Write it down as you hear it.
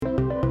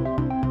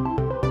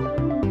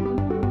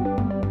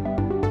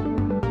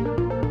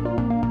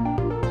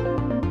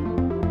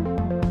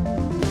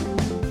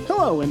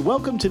Hello, and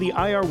welcome to the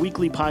IR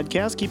Weekly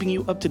Podcast, keeping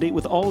you up to date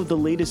with all of the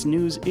latest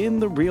news in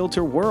the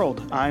realtor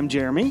world. I'm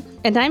Jeremy.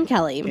 And I'm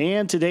Kelly.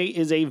 And today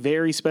is a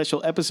very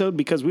special episode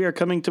because we are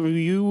coming to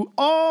you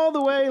all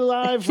the way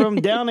live from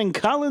down in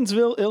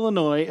Collinsville,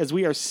 Illinois, as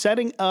we are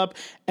setting up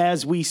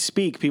as we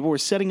speak. People were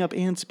setting up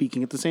and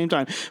speaking at the same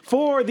time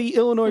for the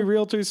Illinois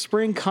Realtors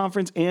Spring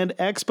Conference and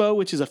Expo,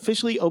 which is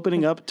officially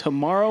opening up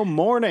tomorrow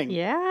morning.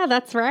 Yeah,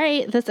 that's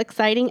right. This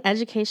exciting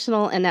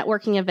educational and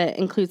networking event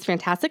includes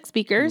fantastic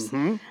speakers,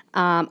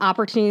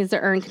 opportunities to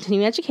earn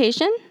continuing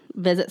education,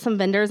 visit some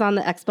vendors on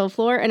the expo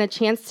floor, and a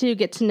chance to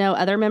get to know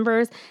other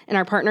members and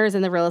our partners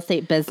in the real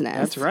estate business.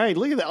 That's right.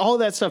 Look at that. All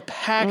that stuff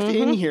packed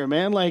in here,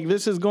 man. Like,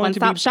 this is going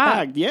to be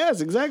packed. Yes,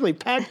 exactly.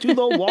 Packed to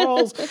the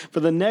walls for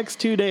the next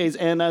 2 days.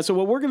 And so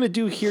what we're going to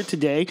do here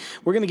today,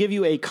 we're going to give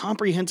you a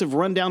comprehensive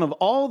rundown of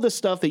all the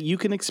stuff that you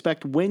can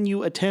expect when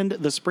you attend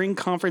the Spring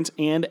Conference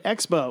and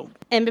Expo.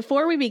 And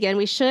before we begin,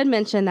 we should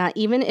mention that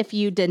even if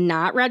you did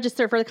not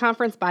register for the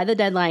conference by the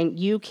deadline,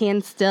 you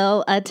can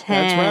still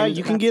attend. That's right.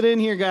 You can get in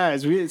here,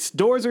 guys.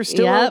 Doors are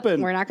still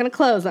open. We're not going to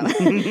close them.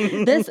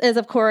 This is,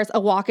 of course, a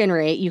walk-in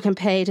rate. You can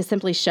pay to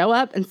simply show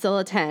up and still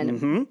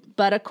attend.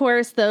 But, of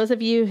course, those of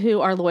you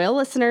who are loyal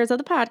listeners of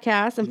the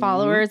podcast and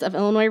followers of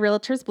Illinois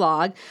Realtors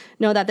blog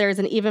know that there is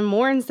an even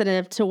more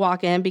incentive to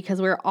walk in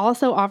because we're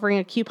also offering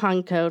a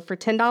coupon code for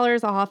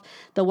 $10 off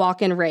the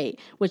walk-in rate,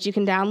 which you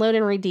can download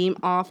and redeem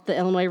off the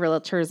Illinois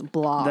Realtors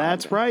blog.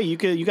 That's right. You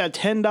got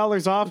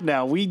 $10 off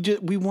now.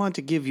 We want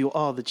to give you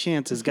all the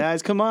chances,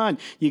 guys. Come on.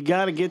 You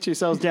got to get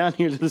yourselves down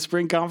here to the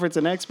Spring Conference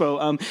and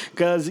Expo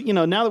because,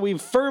 now that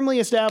we've firmly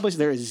established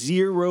there is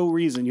zero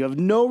reason. You have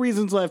no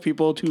reasons left,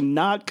 people, to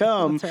not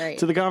come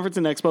to the Conference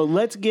and Expo.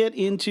 Let's get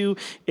into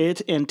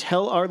it and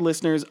tell our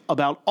listeners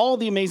about all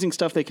the amazing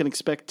stuff they can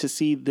expect to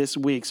see this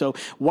week. So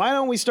why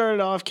don't we start it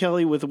off,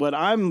 Kelly, with what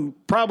I'm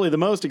probably the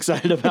most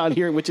excited about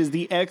here, which is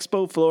the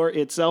Expo floor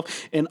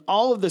itself and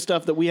all of the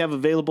stuff that we have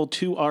available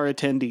to our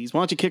attendees. Why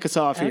don't you kick us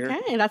off here?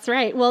 Okay, that's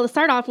right. Well, to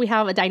start off, we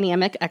have a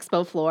dynamic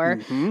Expo floor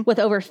with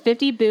over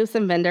 50 booths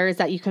and vendors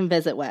that you can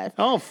visit with.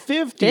 Oh,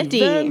 50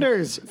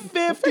 vendors. 50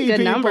 That's a good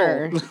people.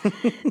 Number.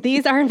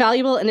 These are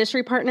invaluable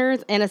industry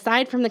partners, and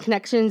aside from the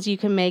connections you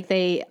can make,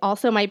 they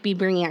also might be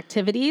bringing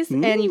activities,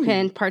 and you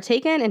can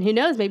partake in, and who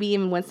knows, maybe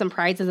even win some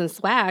prizes and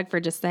swag for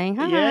just saying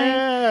hi.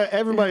 Yeah,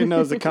 everybody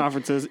knows the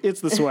conferences.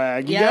 It's the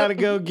swag. You got to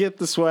go get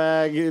the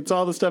swag. It's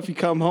all the stuff you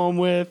come home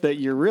with that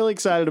you're really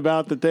excited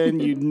about that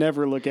then you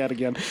never look at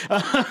again.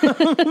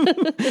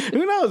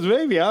 Who knows?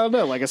 Maybe. I don't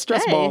know. Like a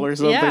stress ball or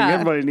something. Yeah.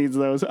 Everybody needs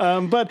those.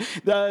 But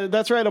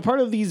that's right. A part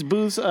of these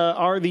booths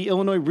are the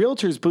Illinois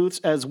Realtors booths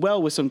as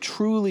well, with some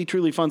truly,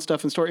 truly fun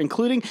stuff in store,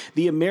 including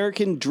the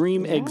American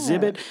Dream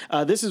exhibit.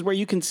 This is where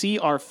you can see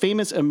our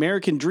famous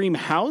American Dream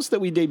house that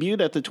we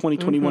debuted at the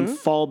 2021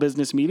 Fall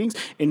Business Meetings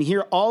and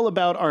hear all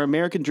about our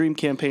American Dream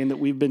campaign that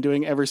we've been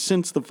doing ever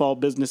since the Fall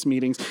Business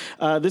Meetings.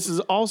 This is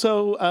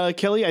also,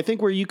 Kelly, I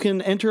think where you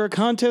can enter a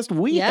contest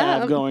we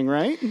have going,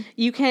 right?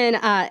 You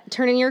can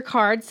turn in your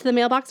cards to the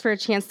mailbox for a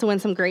chance to win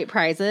some great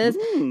prizes.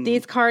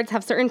 These cards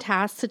have certain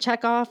tasks to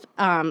check off,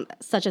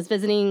 such as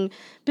visiting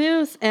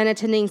booths and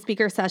attending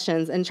speaker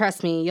sessions. And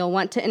trust me, you'll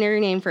want to enter your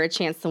name for a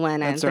chance to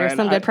win. And there's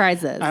some good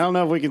prizes. I don't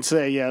know if we can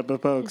say yet,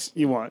 but folks,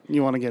 you want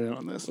to get in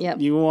on this. Yep.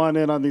 You want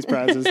in on these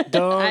prizes.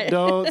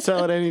 Don't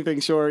sell it anything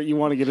short. You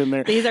want to get in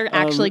there. These are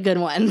actually good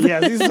ones.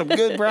 Yeah, these are some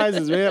good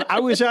prizes, man. I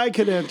wish I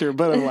could enter,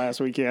 but alas,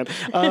 we can't.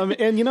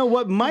 And you know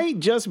what might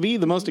just be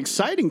the most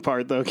exciting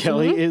part, though,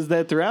 Kelly, is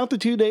that throughout the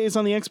 2 days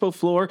on the expo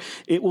floor,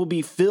 it will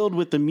be filled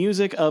with the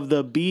music of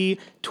the B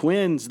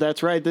Twins.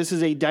 That's right. This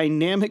is a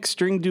dynamic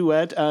string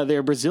duet.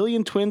 They're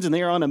Brazilian twins, and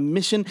they are on a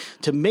mission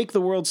to make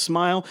the world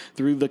smile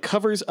through the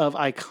covers of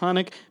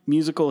iconic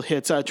musical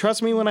hits.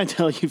 Trust me when I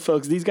tell you,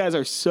 folks, these guys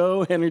are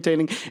so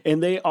entertaining,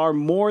 and they are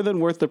more than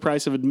worth the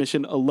price of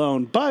admission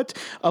alone. But,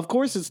 of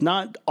course, it's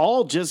not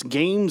all just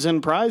games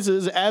and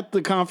prizes at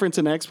the conference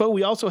and expo.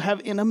 We also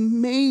have an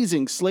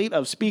amazing slate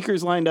of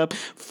speakers lined up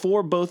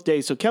for both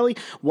days. So, Kelly,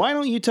 why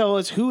don't you tell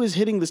us who is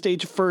hitting the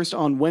stage first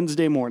on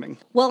Wednesday morning?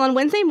 Well, on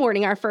Wednesday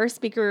morning, our first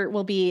speaker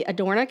will be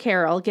Adorna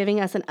Carroll, giving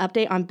us an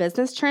update on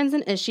business trends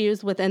and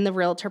issues within the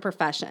realtor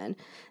profession.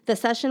 The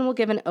session will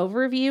give an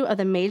overview of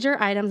the major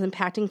items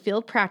impacting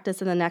field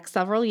practice in the next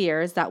several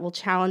years that will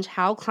challenge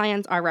how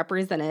clients are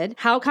represented,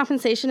 how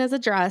compensation is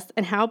addressed,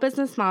 and how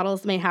business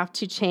models may have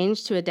to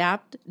change to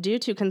adapt due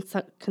to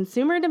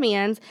consumer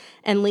demands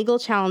and legal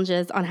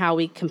challenges on how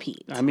we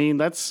compete. I mean,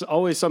 that's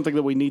always something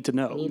that we need to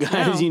know.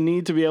 Guys, you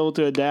need to be able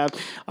to adapt.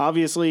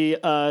 Obviously,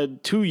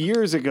 2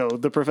 years ago,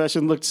 the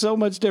profession looked so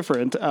much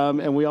different,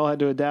 and we all had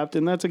to adapt,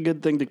 and that's a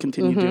good thing to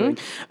continue doing.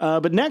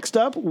 But next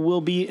up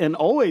will be an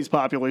always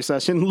popular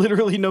session,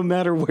 literally no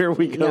matter where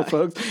we go,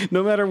 folks,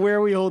 no matter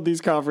where we hold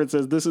these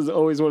conferences, this is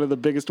always one of the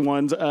biggest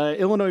ones.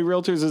 Illinois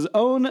Realtors'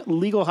 own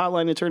legal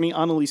hotline attorney,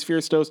 Annalise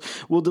Fierstos,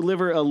 will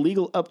deliver a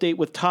legal update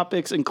with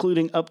topics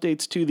including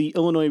updates to the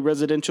Illinois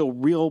Residential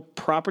Real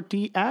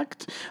Property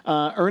Act,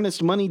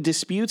 earnest money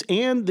disputes,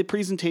 and the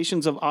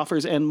presentations of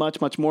offers and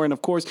much, much more. And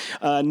of course,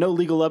 no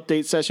legal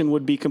update session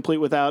would be complete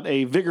without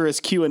a vigorous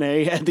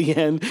Q&A at the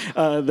end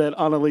that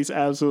Annalise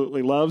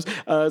absolutely loves.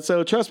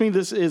 So trust me,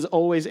 this is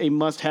always a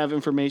must-have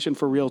information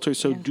for realtors,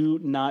 so do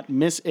not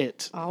miss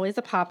it. Always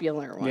a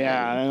popular one.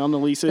 Yeah, and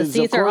Annalise is,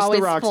 the of course,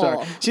 the rock full.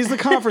 star. She's the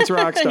conference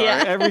rock star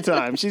every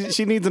time.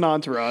 She needs an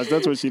entourage.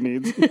 That's what she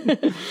needs.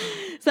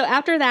 So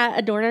after that,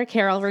 Adorna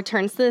Carroll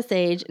returns to the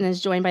stage and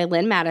is joined by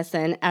Lynn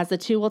Madison, as the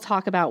two will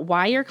talk about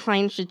why your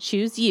clients should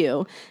choose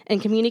you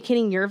and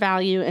communicating your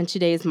value in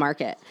today's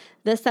market.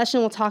 This session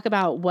will talk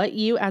about what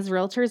you as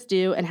realtors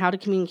do and how to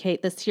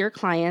communicate this to your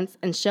clients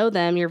and show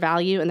them your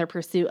value in their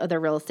pursuit of their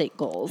real estate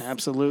goals.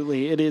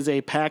 Absolutely. It is a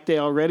packed day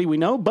already, we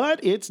know,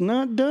 but it's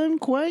not done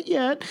quite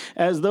yet.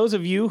 As those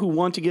of you who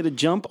want to get a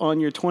jump on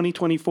your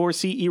 2024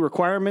 CE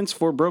requirements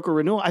for broker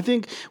renewal, I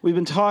think we've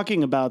been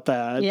talking about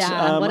that.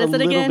 Yeah. What is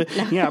it again?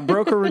 Yeah,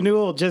 broker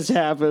renewal just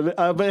happened.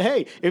 But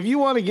hey, if you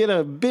want to get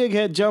a big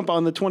head jump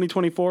on the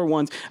 2024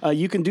 ones,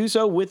 you can do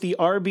so with the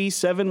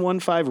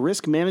RB715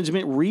 Risk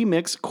Management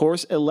Remix course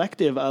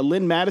elective.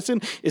 Lynn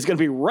Madison is going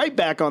to be right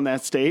back on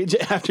that stage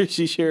after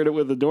she shared it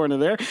with Adorna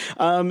there.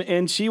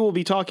 And she will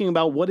be talking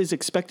about what is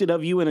expected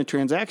of you in a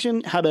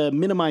transaction, how to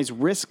minimize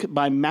risk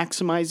by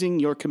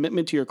maximizing your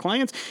commitment to your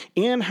clients,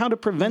 and how to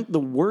prevent the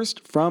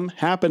worst from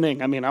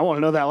happening. I mean, I want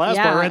to know that last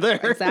part right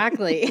there.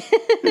 Exactly.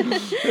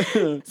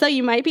 So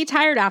you might be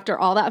tired after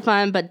all that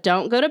fun, but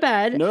don't go to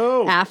bed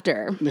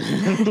after.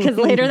 Because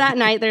later that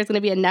night, there's going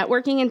to be a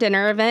networking and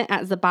dinner event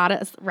at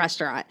Zapata's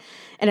restaurant.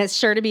 And it's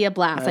sure to be a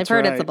blast. I've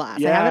heard it's a blast.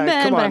 Yeah, I haven't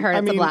been, but I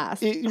heard it's a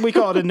blast. We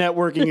call it a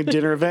networking and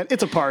dinner event.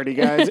 It's a party,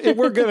 guys.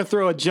 We're going to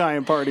throw a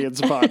giant party at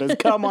Zapata's.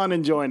 Come on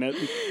and join it.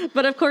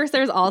 But of course,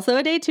 there's also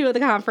a day 2 of the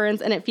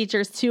conference, and it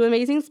features 2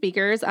 amazing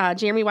speakers.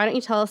 Jeremy, why don't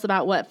you tell us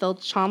about what Phil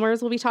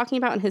Chalmers will be talking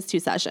about in his 2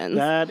 sessions?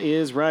 That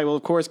is right. Well,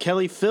 of course,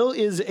 Kelly, Phil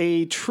is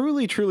a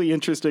truly, truly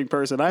interesting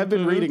person. I've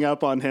been reading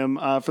up on him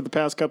for the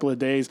past couple of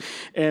days,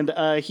 and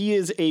he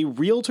is a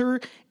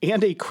realtor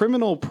and a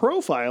criminal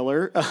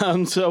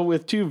profiler. So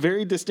with 2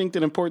 very distinct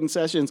and important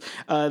sessions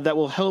that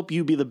will help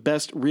you be the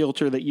best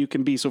realtor that you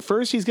can be. So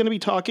first, he's going to be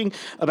talking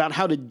about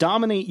how to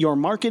dominate your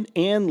market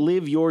and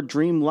live your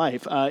dream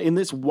life. In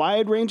this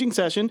wide-ranging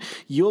session,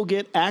 you'll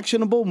get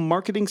actionable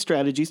marketing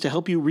strategies to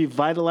help you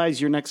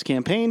revitalize your next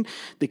campaign,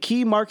 the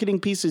key marketing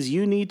pieces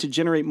you need to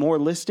generate more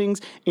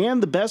listings,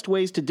 and the best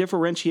ways to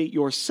differentiate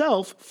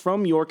yourself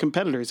from your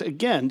competitors.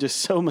 Again, just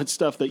so much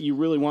stuff that you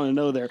really want to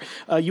know there.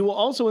 You will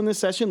also in this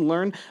session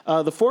learn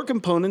the 4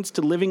 components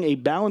to living a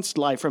balanced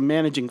life, from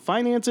managing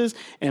finances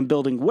and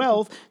building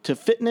wealth to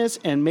fitness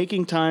and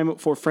making time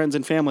for friends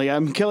and family.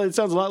 Kelly, it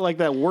sounds a lot like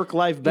that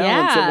work-life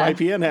balance that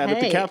YPN had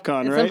at the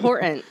CapCon, right? It's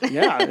important.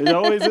 Yeah, it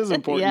always is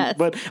important. Yes.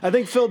 But I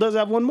think Phil does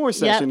have one more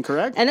session,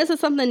 correct? And this is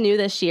something new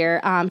this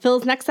year.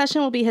 Phil's next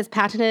session will be his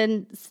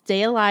patented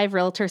Stay Alive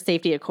Realtor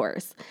Safety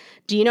course.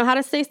 Do you know how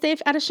to stay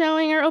safe at a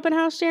showing or open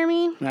house,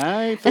 Jeremy?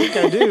 I think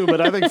I do,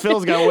 but I think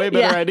Phil's got way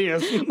better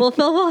ideas. Well,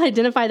 Phil will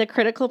identify the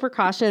critical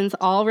precautions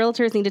all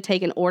realtors need to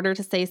take in order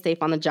to stay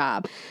safe on the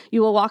job.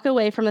 You will walk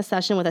away from the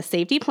session with a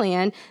safety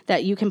plan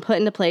that you can put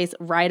into place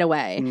right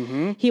away.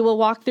 Mm-hmm. He will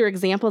walk through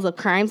examples of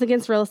crimes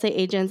against real estate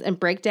agents and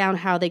break down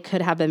how they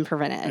could have been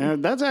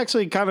prevented. That's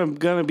actually kind of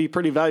going to be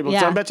pretty valuable.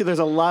 So I bet you there's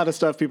a lot of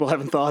stuff people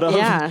haven't thought of.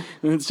 Yeah.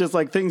 And it's just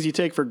like things you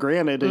take for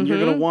granted, and you're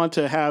going to want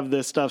to have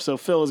this stuff. So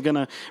Phil is going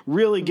to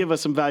really give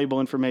us some valuable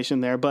information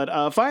there.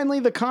 But finally,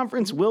 the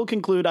conference will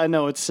conclude. I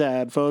know it's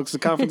sad, folks. The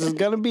conference is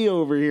going to be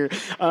over here.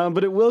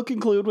 But it will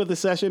conclude with a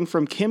session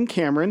from Kim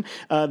Cameron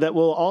that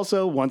will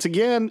also, once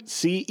again,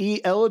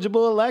 CE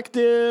eligible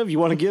elective. You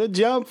want to get a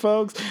jump,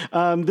 folks.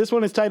 This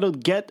one is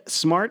titled Get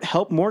Smart,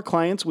 Help More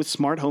Clients with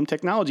Smart Home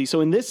Technology. So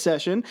in this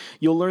session,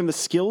 you'll learn the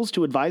skills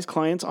to advise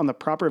clients on the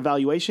proper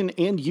evaluation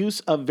and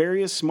use of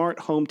various smart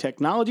home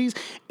technologies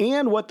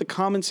and what the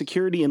common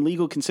security and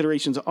legal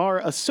considerations are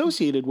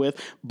associated with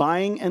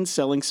buying and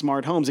selling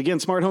smart homes. Again,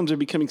 smart homes are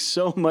becoming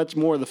so much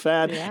more the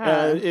fad.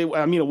 Yeah. It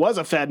was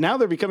a fad. Now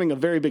they're becoming a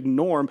very big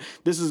norm.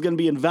 This is going to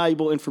be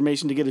invaluable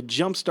information to get a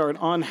jump start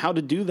on how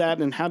to do that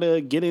and how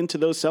to get into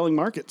those selling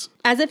markets.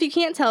 As if you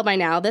can't tell by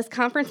now, this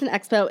conference and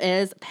expo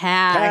is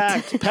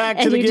packed. Packed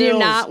and to the you gills. do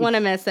not want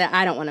to miss it.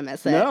 I don't want to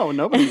miss it. No,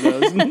 nobody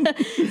does.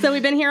 So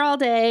we've been here all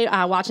day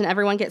watching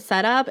everyone get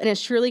set up, and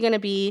it's truly going to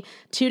be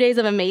 2 days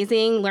of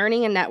amazing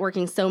learning and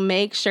networking. So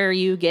make sure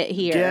you get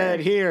here. Get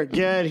here.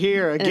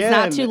 Again. And it's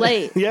not too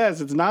late.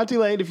 Yes, it's not too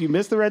late. If you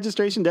missed the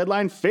registration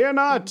deadline, fear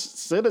not,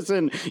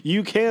 citizen.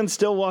 You can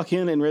still walk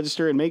in and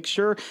register, and make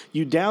sure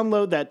you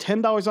download that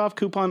 $10 off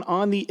coupon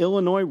on the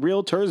Illinois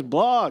Realtors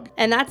blog.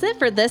 And that's it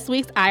for this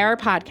week's IR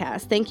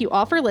podcast. Thank you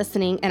all for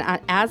listening.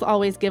 And as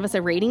always, give us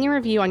a rating and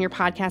review on your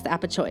podcast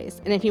app of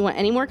choice. And if you want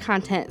any more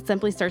content,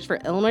 simply search for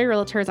Illinois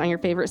Realtors on your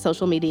favorite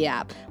social media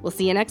app. We'll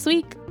see you next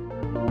week.